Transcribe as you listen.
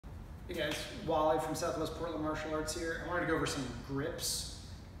Hey guys, Wally from Southwest Portland Martial Arts here. I wanted to go over some grips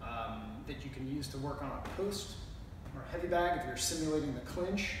that you can use to work on a post or a heavy bag if you're simulating the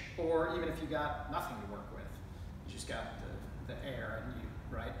clinch, or even if you got nothing to work with. You just got the air in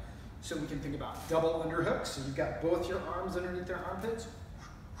you, right? So we can think about double underhooks. So you've got both your arms underneath their armpits.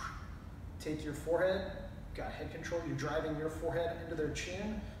 Take your forehead, got head control. You're driving your forehead into their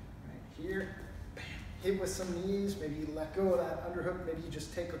chin, right here. Bam. Hit with some knees, maybe you let go of that underhook, maybe you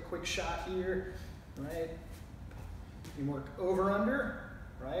just take a quick shot here, right? You work over under,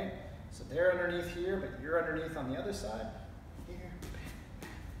 right? So they're underneath here, but you're underneath on the other side. Here, bam, bam.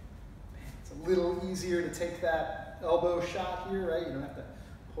 It's a little easier to take that elbow shot here, right? You don't have to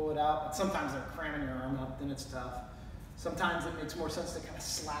pull it out, but sometimes they're cramming your arm up, then it's tough. Sometimes it makes more sense to kind of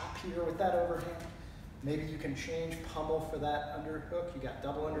slap here with that overhand. Maybe you can change pummel for that underhook. You got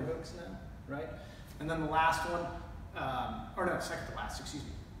double underhooks now, right? And then the last one, or no, second to last, excuse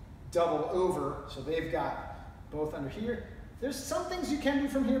me, double over. So they've got both under here. There's some things you can do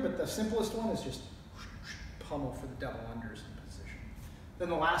from here, but the simplest one is just pummel for the double unders in position. Then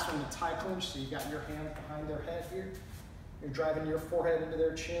the last one, the tie clinch. So you got your hand behind their head here. You're driving your forehead into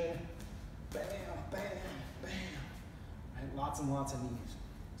their chin. Bam, bam, bam. Right? Lots and lots of knees.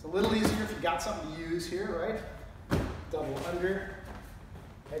 It's a little easier if you got something to use here, right? Double under,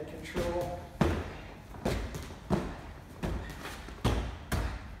 head control.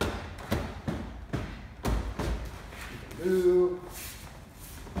 Move.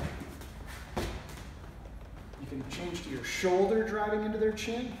 You can change to your shoulder driving into their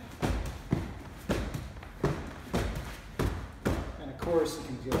chin. And of course, you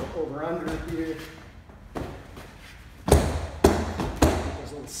can go over under here.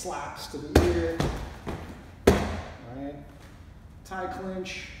 Those little slaps to the ear. Right? Tie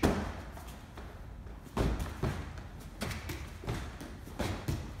clinch.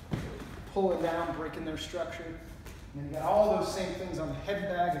 Pulling down, breaking their structure. And you got all those same things on the head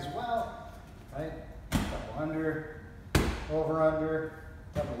bag as well, right? Double under,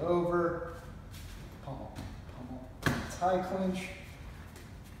 double over, pummel, pummel, tie clinch.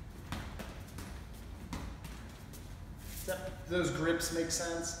 Those grips make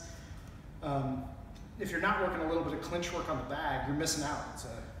sense. If you're not working a little bit of clinch work on the bag, you're missing out.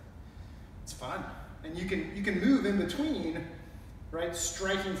 It's fun, and you can move in between, right?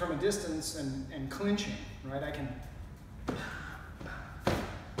 Striking from a distance and clinching, right? I can.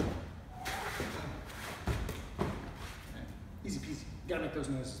 Easy peasy. You gotta make those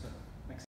noises though.